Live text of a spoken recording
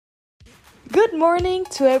Good morning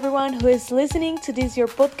to everyone who is listening to this your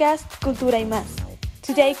podcast, Cultura y Más.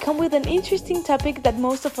 Today I come with an interesting topic that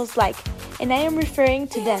most of us like, and I am referring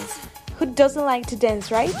to dance. Who doesn't like to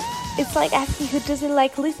dance, right? It's like asking who doesn't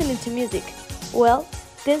like listening to music. Well,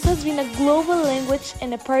 dance has been a global language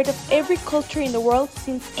and a part of every culture in the world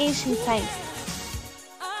since ancient times.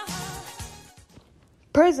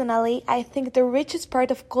 Personally, I think the richest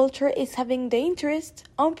part of culture is having the interest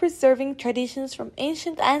on preserving traditions from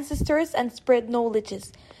ancient ancestors and spread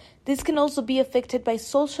knowledges. This can also be affected by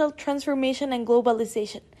social transformation and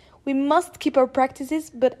globalization. We must keep our practices,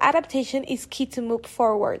 but adaptation is key to move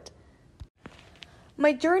forward.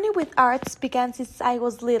 My journey with arts began since I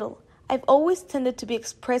was little. I've always tended to be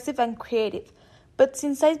expressive and creative, but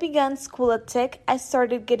since I began school at Tech, I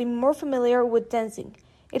started getting more familiar with dancing.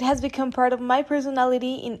 It has become part of my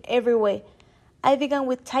personality in every way. I began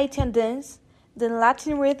with Tahitian dance, then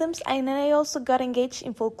Latin rhythms, and then I also got engaged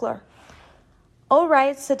in folklore.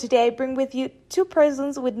 Alright, so today I bring with you two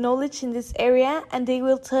persons with knowledge in this area, and they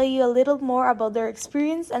will tell you a little more about their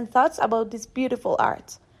experience and thoughts about this beautiful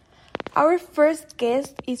art. Our first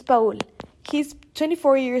guest is Paul. He's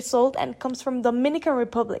 24 years old and comes from Dominican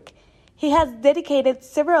Republic. He has dedicated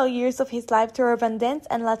several years of his life to urban dance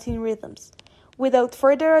and Latin rhythms. Without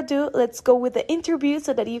further ado, let's go with the interview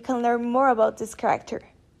so that you can learn more about this character.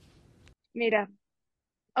 Mira,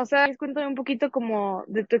 o sea, cuéntame un poquito como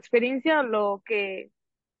de tu experiencia o lo que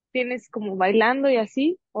tienes como bailando y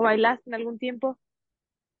así, o bailaste en algún tiempo.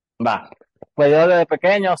 Va, pues yo desde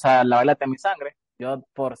pequeño, o sea, la baila está en mi sangre. Yo,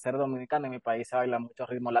 por ser dominicano, en mi país se bailan muchos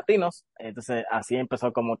ritmos latinos. Entonces, así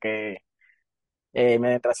empezó como que mi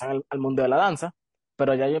adentración al mundo de la danza.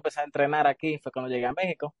 Pero ya yo empecé a entrenar aquí, fue cuando llegué a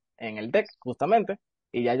México, en el TEC, justamente.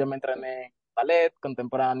 Y ya yo me entrené en ballet,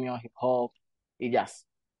 contemporáneo, hip hop y jazz,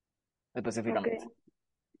 Ok, específicamente.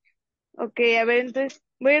 ok, a ver, entonces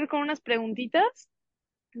voy a ir con unas preguntitas.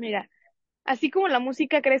 Mira, así como la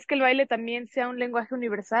música, ¿crees que el baile también sea un lenguaje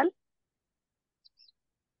universal?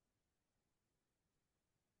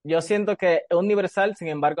 Yo siento que es universal, sin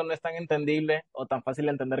embargo, no es tan entendible o tan fácil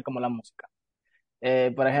de entender como la música.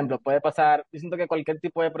 Por ejemplo, puede pasar, yo siento que cualquier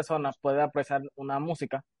tipo de persona puede apreciar una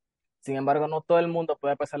música. Sin embargo, no todo el mundo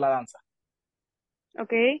puede apreciar la danza.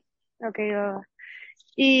 Ok, ok, va, va.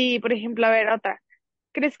 Y, por ejemplo, a ver, otra.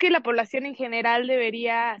 ¿Crees que la población en general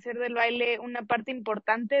debería hacer del baile una parte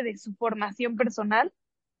importante de su formación personal?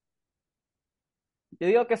 Yo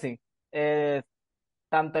digo que sí. Eh,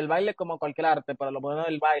 Tanto el baile como cualquier arte, pero lo bueno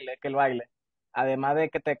del baile es que el baile, además de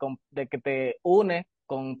que de que te une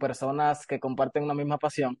con personas que comparten una misma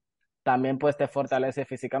pasión, también pues te fortalece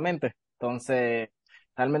físicamente. Entonces,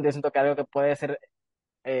 realmente yo siento que algo que puede ser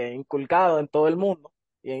inculcado en todo el mundo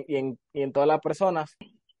y en todas las personas.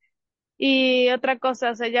 Y otra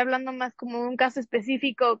cosa, o sea, ya hablando más como de un caso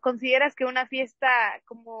específico, ¿consideras que una fiesta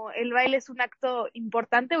como el baile es un acto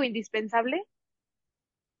importante o indispensable?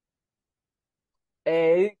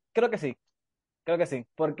 Creo que sí,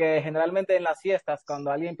 porque generalmente en las fiestas,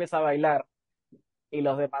 cuando alguien empieza a bailar, y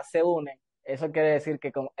los demás se unen, eso quiere decir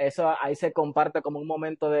que eso ahí se comparte como un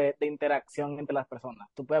momento de interacción entre las personas.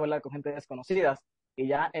 Tú puedes hablar con gente desconocida y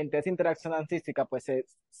ya entre esa interacción artística pues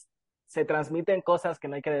se transmiten cosas que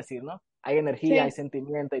no hay que decir, ¿no? Hay energía, hay Sí,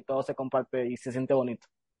 sentimiento y todo se comparte y se siente bonito.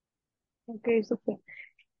 ok, súper.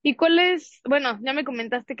 ¿Y cuáles, bueno, ya me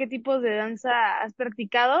comentaste qué tipos de danza has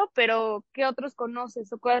practicado, pero qué otros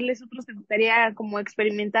conoces o cuáles otros te gustaría como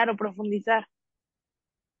experimentar o profundizar?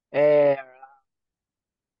 Eh,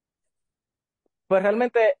 pues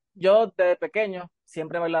realmente yo desde pequeño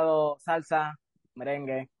siempre he bailado salsa,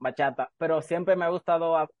 merengue, bachata, pero siempre me ha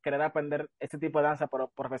gustado querer aprender este tipo de danza pero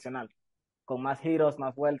profesional, con más giros,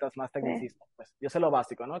 más vueltas, más Sí, tecnicismo. Pues yo sé lo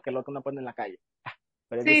básico, ¿no? Que es lo que uno aprende en la calle.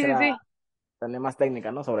 Pero yo sí, sí, quisiera sí, tener más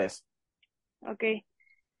técnica, ¿no? Sobre eso. ok.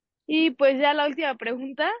 Y pues ya la última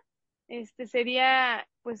pregunta, sería,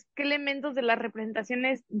 pues, ¿qué elementos de las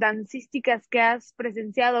representaciones dancísticas que has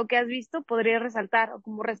presenciado, que has visto, podrías resaltar o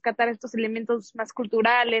como rescatar estos elementos más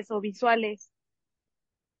culturales o visuales?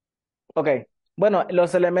 Ok, bueno,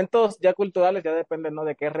 los elementos ya culturales ya dependen, ¿no?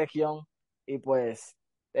 De qué región y pues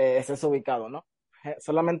estés ubicado, ¿no?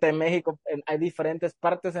 Solamente en México, hay diferentes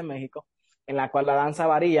partes de México en la cual la danza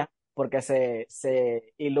varía porque se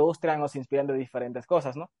ilustran o se inspiran de diferentes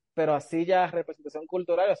cosas, ¿no? Pero así ya representación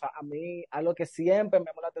cultural, o sea, a mí algo que siempre me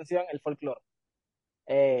llamó la atención, el folclore.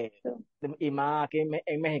 eh, y más aquí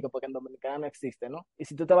en México, porque en Dominicana no existe, ¿no? Y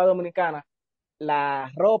si tú te vas a Dominicana,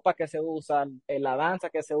 la ropa que se usa, la danza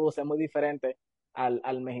que se usa es muy diferente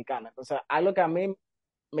al mexicano. Entonces, algo que a mí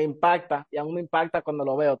me impacta y aún me impacta cuando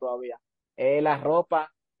lo veo todavía, es la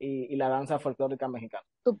ropa y la danza folclórica mexicana.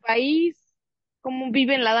 ¿Tu país? cómo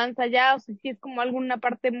viven la danza ya, o sea, si es como alguna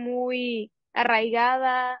parte muy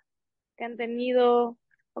arraigada que han tenido,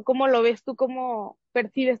 o cómo lo ves tú, cómo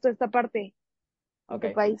percibes toda esta parte en tu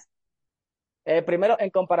Ok. país. Primero, en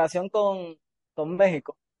comparación con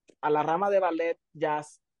México, a la rama de ballet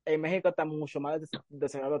jazz, en México está mucho más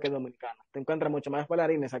desarrollado que en Dominicana. Te encuentras mucho más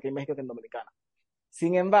bailarines aquí en México que en Dominicana.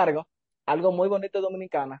 Sin embargo, algo muy bonito de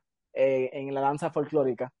Dominicana, en la danza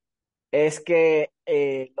folclórica, es que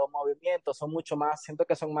los movimientos son mucho más, siento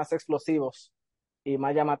que son más explosivos y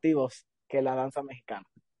más llamativos que la danza mexicana,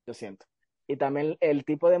 yo siento. Y también el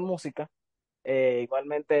tipo de música,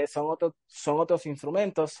 igualmente son otros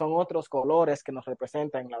instrumentos, son otros colores que nos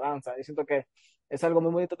representan en la danza. Yo siento que es algo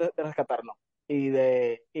muy bonito de rescatar, ¿no? Y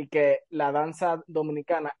que la danza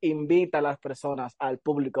dominicana invita a las personas, al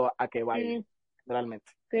público, a que baile, Mm,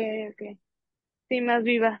 realmente. ok. Sí, más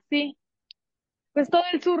viva, sí. Pues todo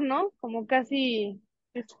el sur, ¿no? Como casi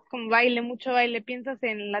es como baile, mucho baile. Piensas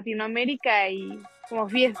en Latinoamérica y como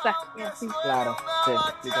fiesta y así. Claro, sí,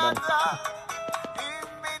 literal.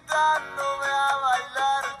 Invitándome a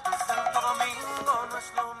bailar, Santo Domingo no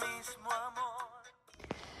es lo mismo, amor.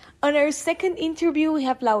 On our second interview, we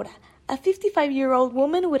have Laura, a 55-year-old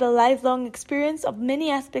woman with a lifelong experience of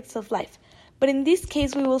many aspects of life. But in this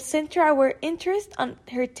case, we will center our interest on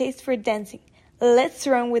her taste for dancing. Let's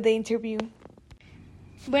run with the interview.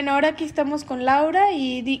 Bueno, ahora aquí estamos con Laura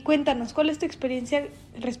y cuéntanos, ¿cuál es tu experiencia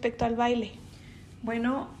respecto al baile?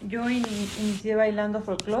 Bueno, yo inicié bailando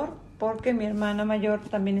folclore porque mi hermana mayor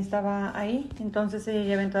también estaba ahí, entonces ella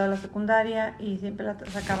ya había entrado a la secundaria y siempre la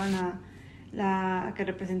sacaban a que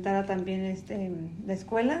representara también la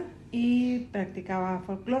escuela y practicaba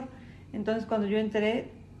folclore. Entonces cuando yo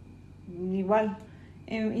entré, igual,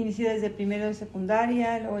 inicié desde primero de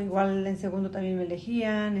secundaria, luego igual en segundo también me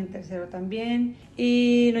elegían, en tercero también,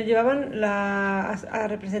 y nos llevaban a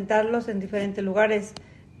representarlos en diferentes lugares.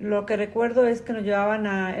 Lo que recuerdo es que nos llevaban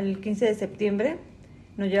el 15 de septiembre,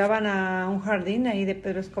 nos llevaban a un jardín ahí de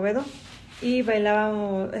Pedro Escobedo y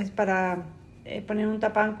bailábamos, es para poner un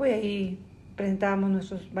tapanco y ahí presentábamos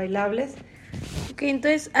nuestros bailables. Ok,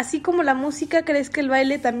 entonces, así como la música, ¿crees que el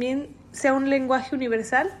baile también sea un lenguaje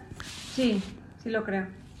universal? Sí, sí lo creo.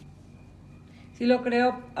 Sí lo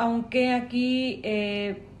creo, aunque aquí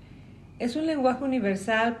es un lenguaje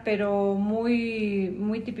universal, pero muy,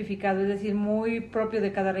 muy tipificado, es decir, muy propio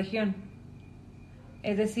de cada región.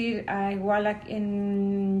 Es decir, igual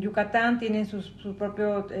en Yucatán tienen su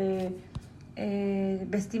propio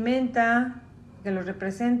vestimenta que los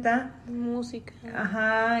representa. Música.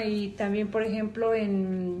 Ajá, y también, por ejemplo,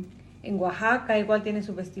 en Oaxaca igual tiene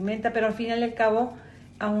su vestimenta, pero al final y al cabo,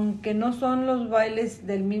 aunque no son los bailes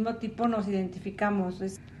del mismo tipo, nos identificamos.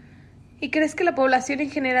 ¿Y crees que la población en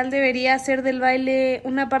general debería hacer del baile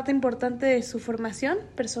una parte importante de su formación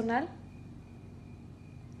personal?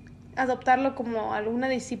 ¿Adoptarlo como alguna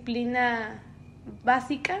disciplina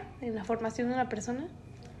básica en la formación de una persona?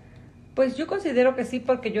 Pues yo considero que sí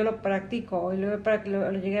porque yo lo practico y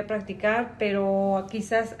lo llegué a practicar, pero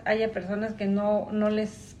quizás haya personas que no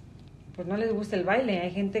les pues no les gusta el baile.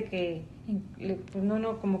 Hay gente que pues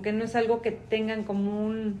no como que no es algo que tengan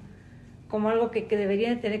como algo que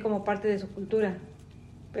deberían tener como parte de su cultura.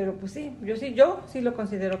 Pero pues sí, yo sí lo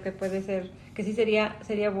considero que puede ser, que sí sería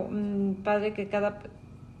padre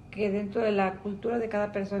que dentro de la cultura de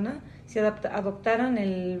cada persona se adoptaran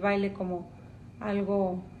el baile como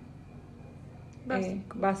algo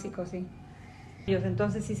básico, sí.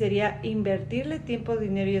 Entonces sí sería invertirle tiempo,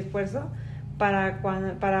 dinero y esfuerzo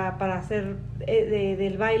para hacer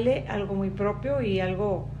del baile algo muy propio y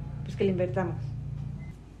algo pues que le invertamos.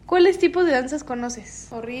 ¿Cuáles tipos de danzas conoces?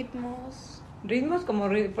 ¿O ritmos? Ritmos como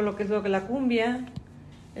por lo que es la cumbia,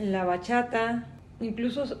 la bachata,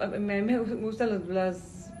 incluso a mí me gustan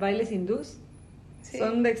los bailes hindús. Sí.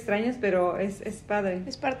 Son extraños, pero es padre.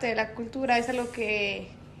 Es parte de la cultura, es algo que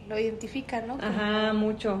lo identifica, ¿no? Ajá,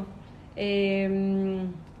 mucho. Sí,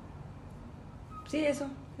 esos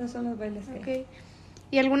son los bailes. Okay.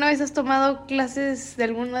 ¿Y alguna vez has tomado clases de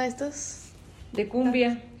alguno de estos? De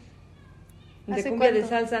cumbia. De cumbia, ¿cuánto? De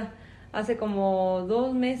salsa. Hace como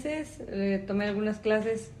 2 meses tomé algunas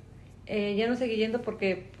clases. Ya no seguí yendo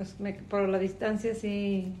porque pues por la distancia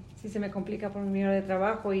sí se me complica por mi hora de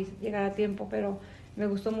trabajo y llegar a tiempo, pero me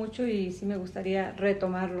gustó mucho y sí me gustaría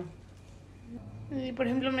retomarlo. Y por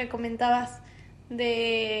ejemplo, me comentabas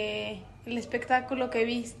de el espectáculo que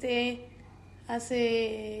viste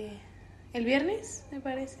hace el viernes, me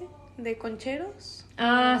parece, de concheros.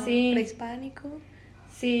 Sí. Prehispánico.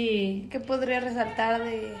 Sí. ¿Qué podría resaltar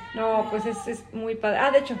de...? No, pues es muy padre.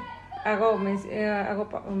 De hecho, hago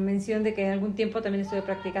mención de que en algún tiempo también estuve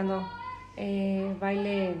practicando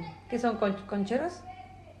baile, ¿qué son? ¿Concheros?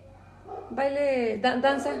 Baile,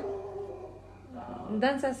 danzas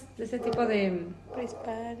de ese tipo de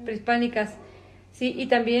prehispánicas. Sí, y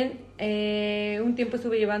también un tiempo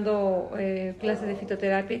estuve llevando clases de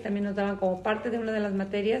fitoterapia y también nos daban como parte de una de las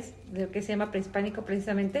materias de lo que se llama prehispánico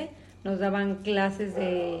precisamente, nos daban clases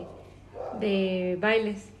de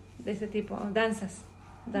bailes de ese tipo, danzas.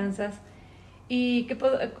 Y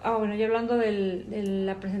bueno, ya hablando de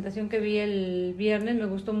la presentación que vi el viernes, me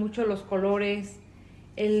gustó mucho los colores,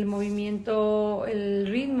 el movimiento, el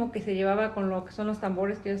ritmo que se llevaba con lo que son los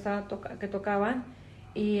tambores que ellos que tocaban,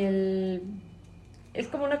 y es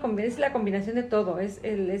como es la combinación de todo, es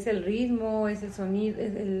el ritmo, es el sonido,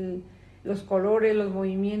 los colores, los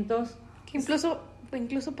movimientos. Que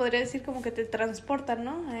incluso podría decir como que te transportan,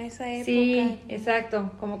 ¿no? A esa época. Sí, exacto,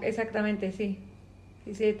 exactamente, sí.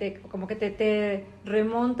 Sí, como que te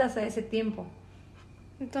remontas a ese tiempo.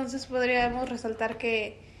 Entonces podríamos resaltar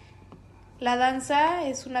que la danza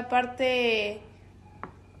es una parte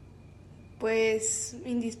pues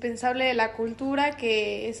indispensable de la cultura,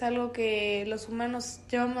 que es algo que los humanos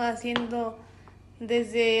llevamos haciendo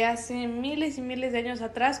desde hace miles y miles de años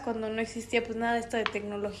atrás, cuando no existía pues nada de esto de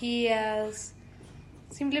tecnologías.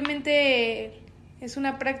 Simplemente es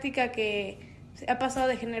una práctica que ha pasado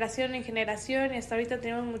de generación en generación y hasta ahorita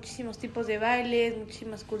tenemos muchísimos tipos de bailes,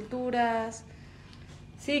 muchísimas culturas.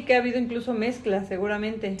 Sí, que ha habido incluso mezclas,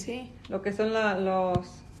 seguramente. Sí. Lo que son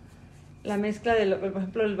la mezcla por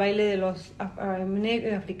ejemplo, el baile de los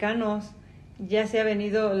africanos, ya se ha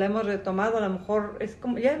venido, la hemos retomado, a lo mejor es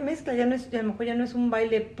como, ya mezcla, a lo mejor ya no es un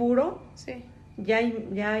baile puro, sí. ya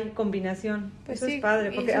hay combinación. Pues eso sí, es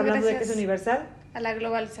padre, porque hablando de que es universal. A la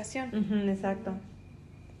globalización. Exacto.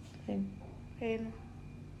 Sí. Bueno,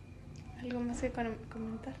 ¿algo más que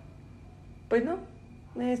comentar? Pues no,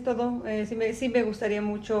 es todo. Sí me gustaría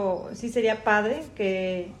mucho, sí sería padre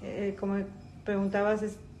que, como preguntabas,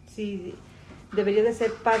 si debería de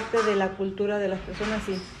ser parte de la cultura de las personas,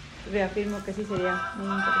 sí, reafirmo que sí sería muy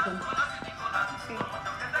interesante. Sí.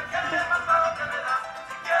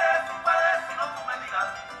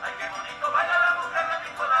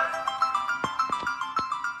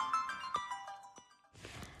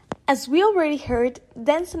 As we already heard,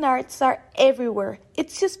 dance and arts are everywhere.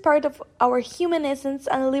 It's just part of our human essence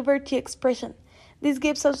and liberty expression. This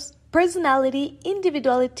gives us personality,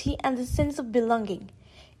 individuality, and a sense of belonging.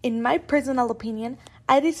 In my personal opinion,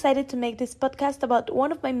 I decided to make this podcast about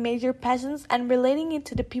one of my major passions, and relating it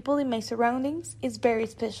to the people in my surroundings is very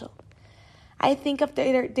special. I think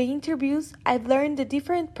after the interviews, I've learned the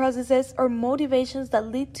different processes or motivations that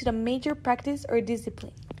lead to the major practice or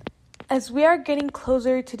discipline. As we are getting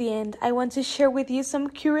closer to the end, I want to share with you some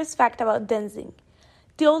curious fact about dancing.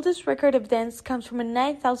 The oldest record of dance comes from a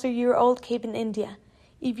 9,000-year-old cave in India.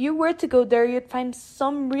 If you were to go there, you'd find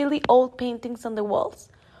some really old paintings on the walls.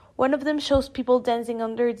 One of them shows people dancing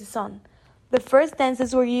under the sun. The first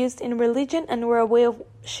dances were used in religion and were a way of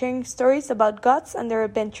sharing stories about gods and their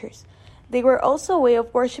adventures. They were also a way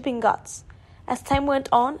of worshipping gods. As time went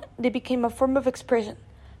on, they became a form of expression.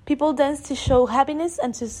 People dance to show happiness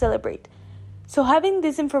and to celebrate. So having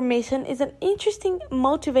this information is an interesting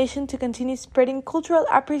motivation to continue spreading cultural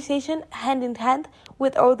appreciation hand in hand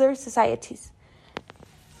with other societies.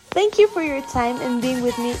 Thank you for your time and being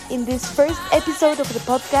with me in this first episode of the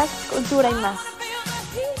podcast Cultura y Más.